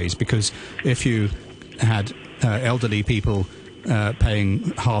else pays. Because if you had elderly people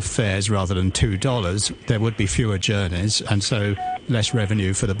paying half fares rather than $2, there would be fewer journeys, and so less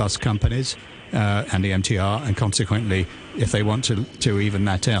revenue for the bus companies and the MTR, and consequently, if they want to even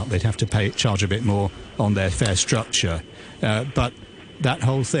that out, they'd have to charge a bit more on their fare structure. But that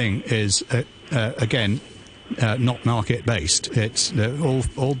whole thing is, again, not market-based. It's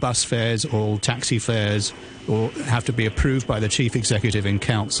all bus fares, all taxi fares, all have to be approved by the chief executive in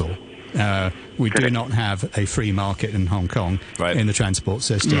council. We do not have a free market in Hong Kong in the transport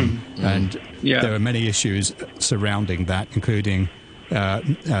system, and there are many issues surrounding that, including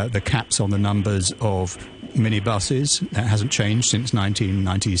the caps on the numbers of minibuses. That hasn't changed since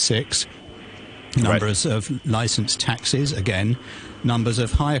 1996. Numbers of licensed taxis, again. Numbers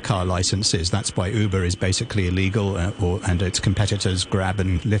of hire car licenses. That's why Uber is basically illegal, and its competitors Grab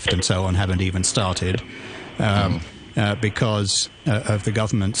and Lyft and so on haven't even started. Because of the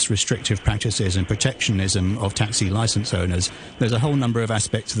government's restrictive practices and protectionism of taxi license owners. There's a whole number of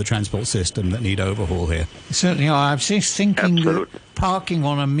aspects of the transport system that need overhaul here. Certainly are. I was just thinking that parking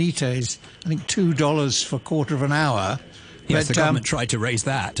on a meter is, I think, $2 for a quarter of an hour. Yes, the government tried to raise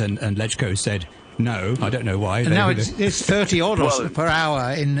that, and LegCo said no. I don't know why. And now it's $30 per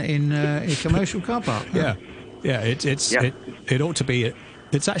hour in a commercial car park. It ought to be...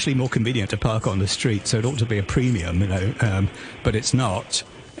 It's actually more convenient to park on the street, so it ought to be a premium, but it's not.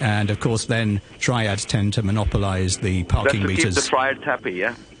 And of course, then triads tend to monopolise the parking meters. Keep the triads happy,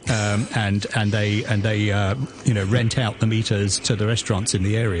 yeah. And they rent out the meters to the restaurants in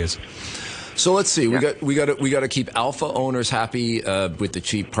the areas. So let's see. We got to keep alpha owners happy with the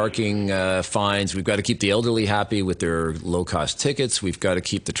cheap parking fines. We've got to keep the elderly happy with their low cost tickets. We've got to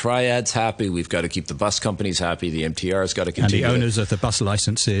keep the triads happy. We've got to keep the bus companies happy. The MTR's got to continue. And the owners of the bus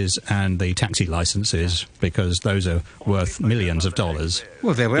licenses and the taxi licenses, because those are worth millions of dollars.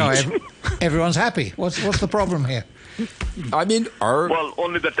 Well, there we are. Everyone's happy. What's the problem here? I mean,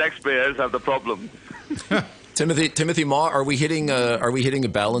 only the taxpayers have the problem. Timothy Ma, are we hitting a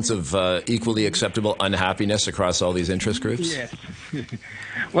balance of equally acceptable unhappiness across all these interest groups? Yes.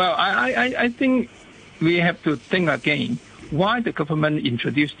 Well, I think we have to think again why the government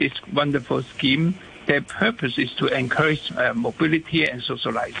introduced this wonderful scheme. Their purpose is to encourage mobility and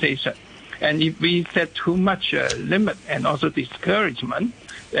socialization. And if we set too much limit and also discouragement,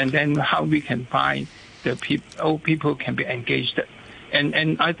 and then how we can find old people can be engaged.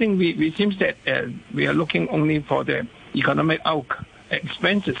 And I think we seems that we are looking only for the economic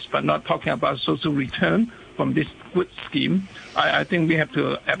expenses, but not talking about social return from this good scheme. I think we have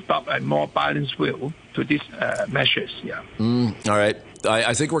to adopt a more balanced view to these measures. Yeah. All right.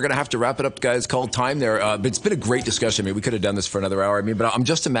 I think we're going to have to wrap it up, guys. Called time there. But it's been a great discussion. I mean, we could have done this for another hour. I mean, but I'm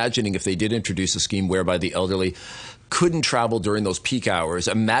just imagining if they did introduce a scheme whereby the elderly couldn't travel during those peak hours.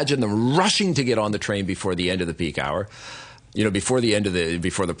 Imagine them rushing to get on the train before the end of the peak hour. Before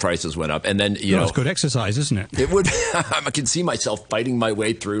the prices went up, and then it's good exercise, isn't it? It would. I can see myself fighting my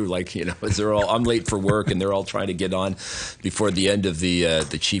way through, as they're all. I'm late for work, and they're all trying to get on before the end of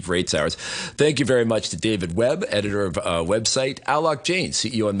the cheap rates hours. Thank you very much to David Webb, editor of website, Alok Jain,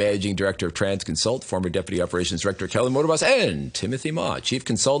 CEO and managing director of TransConsult, former deputy operations director of Kelly Motorbus, and Timothy Ma, chief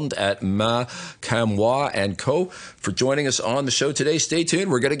consultant at Ma Kamwa and Co, for joining us on the show today. Stay tuned.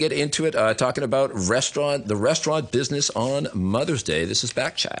 We're going to get into it, talking about the restaurant business on Mother's Day. This is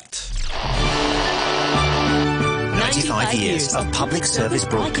Backchat. 95 years of public service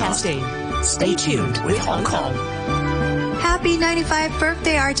broadcasting. Stay tuned with Hong Kong. Happy 95th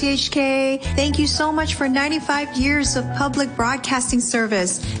birthday, RTHK. Thank you so much for 95 years of public broadcasting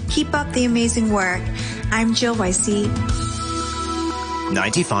service. Keep up the amazing work. I'm JoyYou.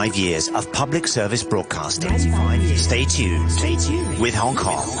 95 years of public service broadcasting. 95 years. Stay tuned with Hong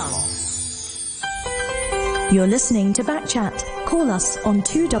Kong. You're listening to Backchat. Call us on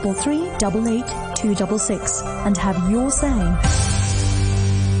 233 88 266 and have your say.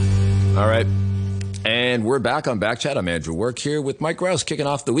 All right. And we're back on Backchat. I'm Andrew Work here with Mike Rouse kicking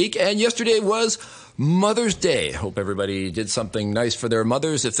off the week. And yesterday was Mother's Day. Hope everybody did something nice for their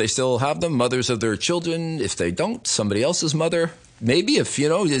mothers if they still have them. Mothers of their children. If they don't, somebody else's mother. Maybe if, you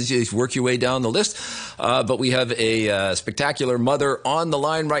work your way down the list. But we have a spectacular mother on the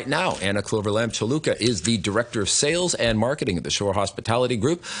line right now. Anna Cloverlamp-Chaluka is the Director of Sales and Marketing at the Shore Hospitality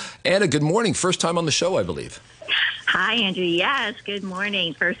Group. Anna, good morning. First time on the show, I believe. Hi, Andrew. Yes, good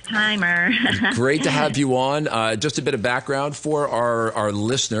morning. First timer. Great to have you on. Just a bit of background for our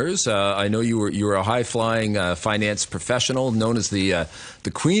listeners. I know you were a high-flying finance professional known as the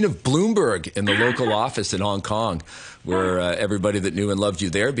Queen of Bloomberg in the local office in Hong Kong, where everybody that knew and loved you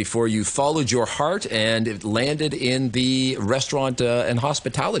there before you followed your heart and it landed in the restaurant and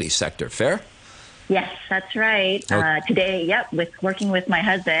hospitality sector. Fair? Yes, that's right. Today, working with my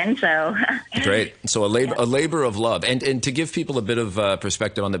husband. So great. So a labor of love, and to give people a bit of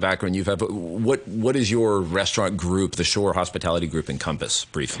perspective on the background you've had. What is your restaurant group, the Shore Hospitality Group, encompass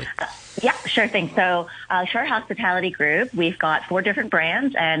briefly? Yeah, sure thing. So Shore Hospitality Group, we've got 4 different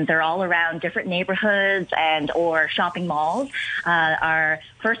brands, and they're all around different neighborhoods and or shopping malls. Our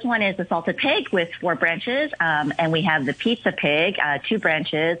first one is the Salted Pig with 4 branches, and we have the Pizza Pig, 2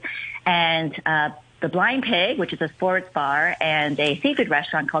 branches, and the Blind Pig, which is a sports bar, and a seafood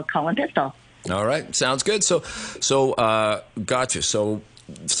restaurant called Colin Pistol. All right, sounds good. So gotcha. So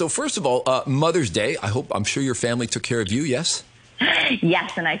first of all, Mother's Day. I'm sure your family took care of you. Yes.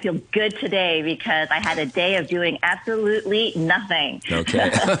 Yes, and I feel good today because I had a day of doing absolutely nothing. Okay,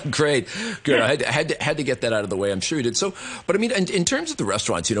 great, good. I had to get that out of the way. I'm sure you did. So, but I mean, in terms of the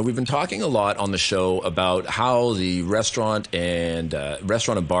restaurants, we've been talking a lot on the show about how the restaurant and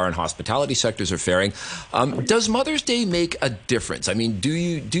bar and hospitality sectors are faring. Does Mother's Day make a difference? I mean, do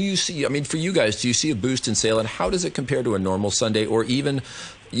you see? I mean, for you guys, do you see a boost in sale, and how does it compare to a normal Sunday or even,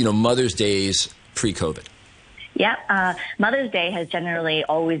 Mother's Days pre-COVID? Yeah, Mother's Day has generally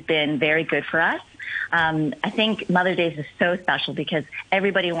always been very good for us. I think Mother's Day is so special because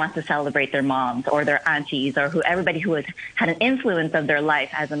everybody wants to celebrate their moms or their aunties or everybody who has had an influence of their life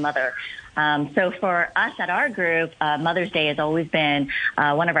as a mother. So for us at our group, Mother's Day has always been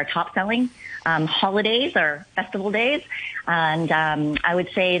one of our top-selling holidays or festival days. And I would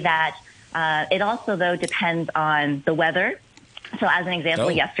say that it also, though, depends on the weather. So as an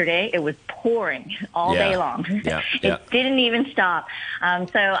example, yesterday it was pouring all day long. It didn't even stop.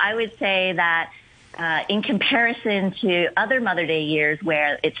 So I would say that in comparison to other Mother Day years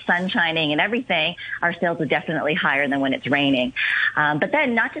where it's sun shining and everything, our sales are definitely higher than when it's raining. But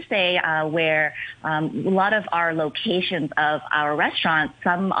then not to say where a lot of our locations of our restaurants,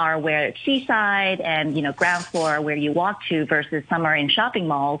 some are where it's seaside and, ground floor where you walk to versus some are in shopping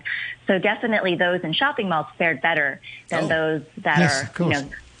malls. So definitely those in shopping malls fared better than those that are, of course.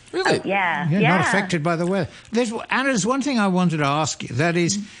 Really? Not affected by the weather. There's one thing I wanted to ask you. That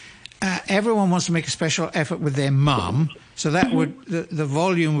is, everyone wants to make a special effort with their mum, so that would the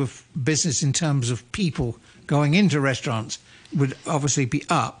volume of business in terms of people going into restaurants would obviously be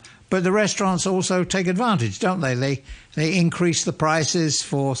up. But the restaurants also take advantage, don't they? They increase the prices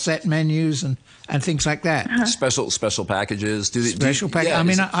for set menus and things like that. Special packages. Special packages. I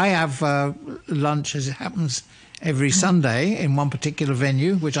mean, I have lunch, as it happens, every Sunday in one particular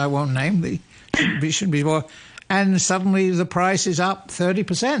venue, which I won't name. Shouldn't be more. And suddenly the price is up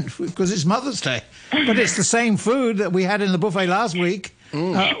 30% because it's Mother's Day. But it's the same food that we had in the buffet last week.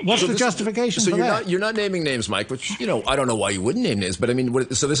 What's the justification for that? You're not naming names, Mike, which, I don't know why you wouldn't name names. But I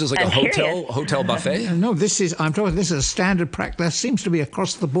mean, so this is like a hotel buffet? No, this is a standard practice. That seems to be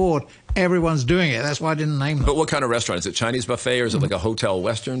across the board. Everyone's doing it. That's why I didn't name them. But what kind of restaurant? Is it Chinese buffet or is it like a hotel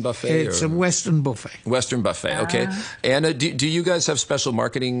Western buffet? It's a Western buffet. Western buffet, okay. Anna, do you guys have special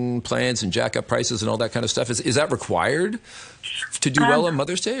marketing plans and jack up prices and all that kind of stuff? Is that required to do well on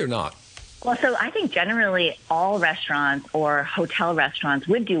Mother's Day or not? Well, so I think generally all restaurants or hotel restaurants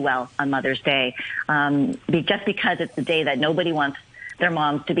would do well on Mother's Day, just because it's the day that nobody wants their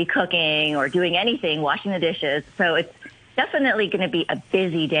moms to be cooking or doing anything, washing the dishes. So it's definitely going to be a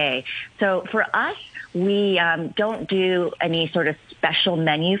busy day. So for us, we don't do any sort of special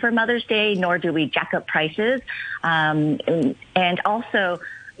menu for Mother's Day, nor do we jack up prices. And also,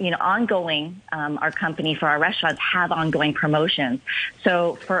 ongoing, our company for our restaurants have ongoing promotions.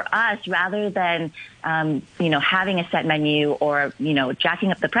 So for us, rather than, having a set menu or,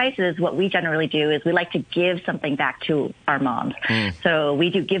 jacking up the prices, what we generally do is we like to give something back to our moms. So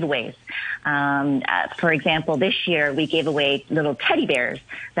we do giveaways. For example, this year we gave away little teddy bears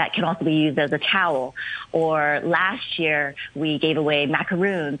that can also be used as a towel. Or last year we gave away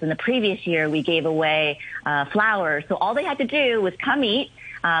macaroons. And the previous year we gave away flowers. So all they had to do was come eat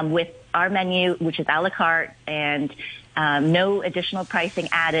with our menu, which is a la carte, and no additional pricing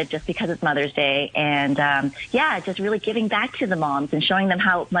added just because it's Mother's Day. And, just really giving back to the moms and showing them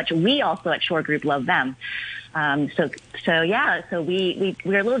how much we also at Shore Group love them. So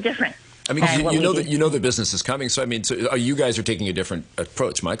we're a little different. I mean, you know the business is coming. So, I mean, you guys are taking a different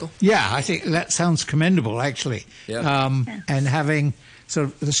approach, Michael? Yeah, I think that sounds commendable, actually. Yeah. And having sort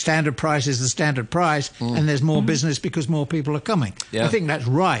of the standard price is the standard price, and there's more business because more people are coming. Yeah. I think that's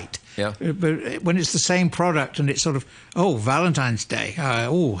right. Yeah. But when it's the same product and it's sort of, Valentine's Day,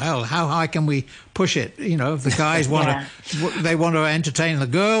 how high can we push it? You know, if the guys want they want to entertain the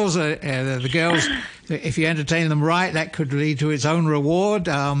girls, if you entertain them right, that could lead to its own reward.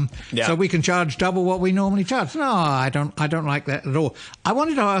 So we can charge double what we normally charge. No, I don't like that at all. I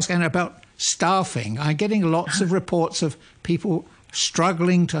wanted to ask Anna about staffing. I'm getting lots of reports of people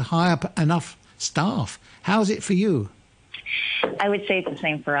struggling to hire enough staff. How's it for you? I would say it's the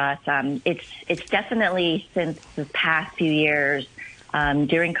same for us. It's definitely since the past few years,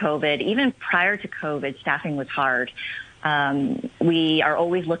 during COVID, even prior to COVID, staffing was hard. We are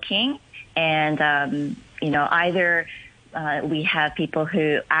always looking, and either we have people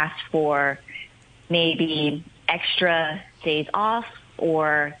who ask for maybe extra days off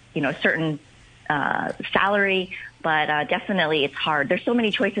or a certain salary. But definitely it's hard. There's so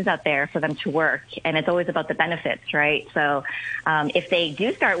many choices out there for them to work, and it's always about the benefits, right? So if they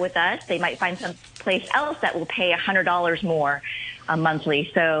do start with us, they might find some place else that will pay $100 more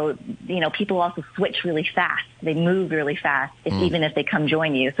monthly. So, people also switch really fast. They move really fast, even if they come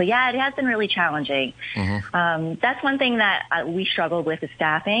join you. So, yeah, it has been really challenging. Mm-hmm. That's one thing that we struggled with is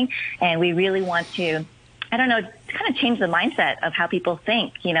staffing, and we really want to kind of change the mindset of how people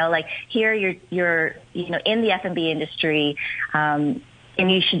think. Like here you're in the F&B industry, and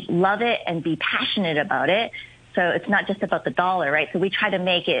you should love it and be passionate about it. So it's not just about the dollar, right? So we try to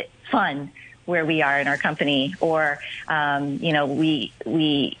make it fun where we are in our company, or we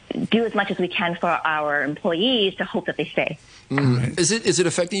do as much as we can for our employees to hope that they stay. Mm. Is it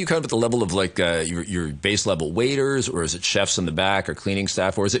affecting you kind of at the level of like your base level waiters, or is it chefs in the back or cleaning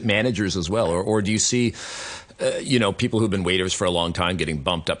staff, or is it managers as well, or do you see people who've been waiters for a long time getting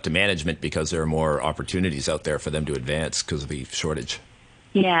bumped up to management because there are more opportunities out there for them to advance because of the shortage?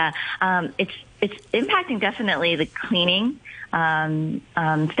 Yeah, it's impacting definitely the cleaning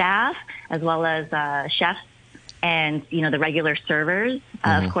staff as well as chefs and the regular servers.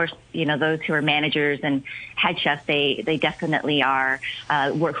 Mm-hmm. Of course, those who are managers and head chefs, they definitely are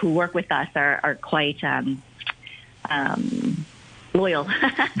who work with us are quite loyal.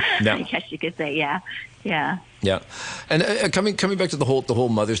 Yeah. I guess you could say, yeah. Yeah, and coming back to the whole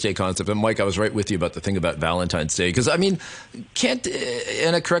Mother's Day concept, and Mike, I was right with you about the thing about Valentine's Day, because and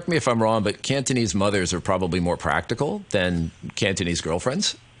correct me if I'm wrong, but Cantonese mothers are probably more practical than Cantonese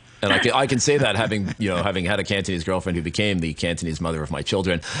girlfriends. And I can say that having had a Cantonese girlfriend who became the Cantonese mother of my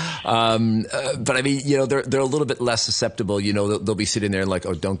children. But I mean, they're a little bit less susceptible. They'll be sitting there and like,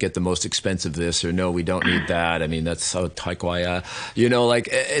 oh, don't get the most expensive this, or no, we don't need that. I mean, that's so taikwaya.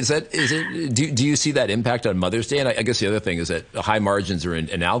 Do you see that impact on Mother's Day? And I guess the other thing is that high margins are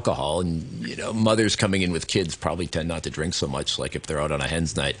in alcohol, and mothers coming in with kids probably tend not to drink so much, like if they're out on a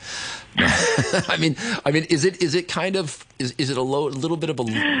hen's night. I mean, is it kind of is it a little bit of a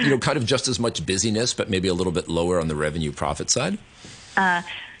kind of just as much busyness, but maybe a little bit lower on the revenue profit side?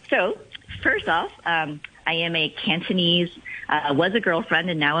 So first off, I am a Cantonese, was a girlfriend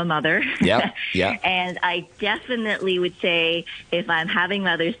and now a mother. Yeah. And I definitely would say if I'm having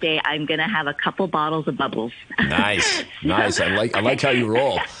Mother's Day, I'm going to have a couple bottles of bubbles. Nice. I like how you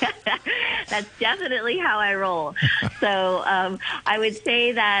roll. That's definitely how I roll. So I would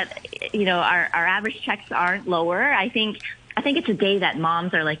say that, our average checks aren't lower. I think it's a day that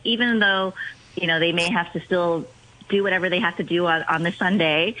moms are like, even though, they may have to still do whatever they have to do on the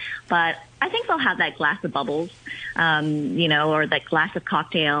Sunday, but I think they'll have that glass of bubbles, or that glass of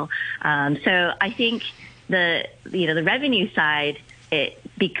cocktail. So I think the revenue side,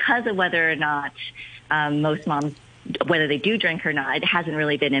 because of whether or not most moms, whether they do drink or not, it hasn't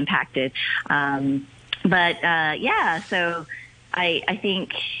really been impacted. So I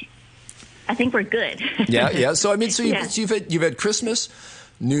think we're good. Yeah. So I mean, you've had Christmas,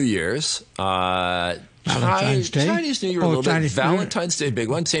 New Year's, Valentine's Day, Chinese New Year, a little bit. Valentine's Day, big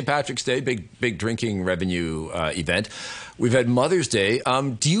one. St. Patrick's Day, big drinking revenue event. We've had Mother's Day.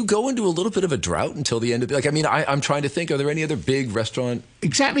 Do you go into a little bit of a drought until the end of I'm trying to think. Are there any other big restaurant?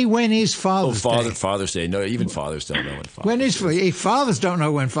 Exactly when is Father's Day? Father's Day. No, even fathers don't know fathers don't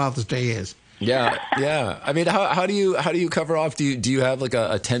know when Father's Day is. Yeah. I mean, how do you cover off? Do you have like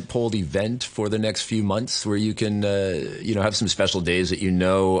a tentpole event for the next few months where you can have some special days that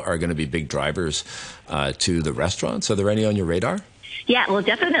are going to be big drivers to the restaurants? Are there any on your radar? Yeah, well,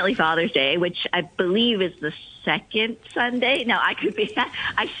 definitely Father's Day, which I believe is the second Sunday. Now, I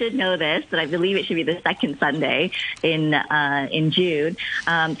should know this, but I believe it should be the second Sunday in June.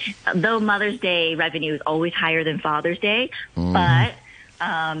 Though Mother's Day revenue is always higher than Father's Day, but...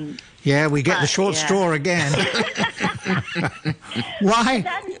 we get the short straw again.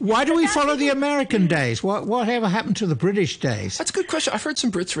 Why do we follow the American days? Whatever happened to the British days? That's a good question. I've heard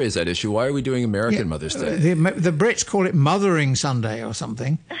some Brits raise that issue. Why are we doing American Mother's Day? The Brits call it Mothering Sunday or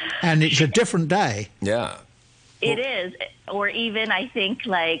something, and it's a different day. Yeah. It is. Or even, I think,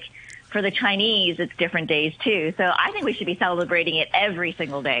 like, for the Chinese, it's different days, too. So I think we should be celebrating it every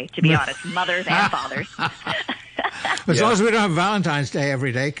single day, to be honest, mothers and fathers. As long as we don't have Valentine's Day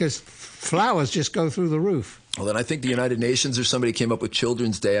every day, because flowers just go through the roof. Well, then I think the United Nations or somebody came up with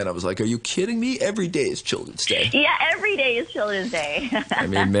Children's Day, and I was like, are you kidding me? Every day is Children's Day. Yeah, every day is Children's Day. I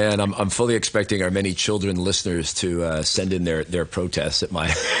mean, man, I'm fully expecting our many children listeners to send in their protests at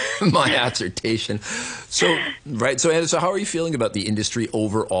my my dissertation. So, right. So, Anna, how are you feeling about the industry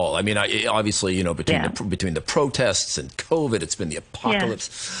overall? I mean, obviously, you know, between the protests and COVID, it's been the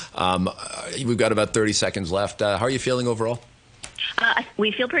apocalypse. Yeah. We've got about 30 seconds left. How are you feeling overall?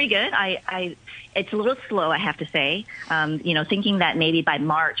 We feel pretty good. It's a little slow, I have to say. Thinking that maybe by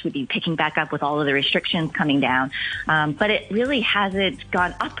March we'd be picking back up with all of the restrictions coming down. But it really hasn't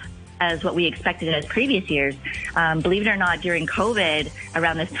gone up as what we expected as previous years. Believe it or not, during COVID,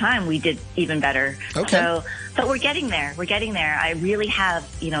 around this time, we did even better. Okay. But we're getting there. We're getting there. I really have,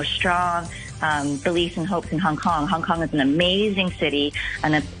 strong beliefs and hopes in Hong Kong. Hong Kong is an amazing city,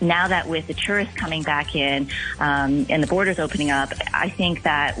 and now that with the tourists coming back in and the borders opening up, I think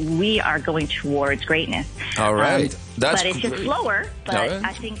that we are going towards greatness. All right. But it's just slower. But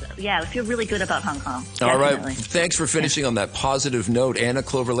I think, I feel really good about Hong Kong. All right. Thanks for finishing on that positive note. Anna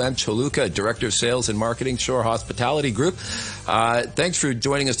Cloverland Choluka, Director of Sales and Marketing, Shore Hospitality Group. Thanks for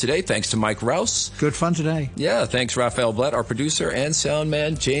joining us today. Thanks to Mike Rouse. Good fun today. Yeah. Thanks, Raphael Blatt, our producer, and sound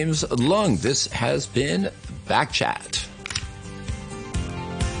man, James Lung. This has been Backchat.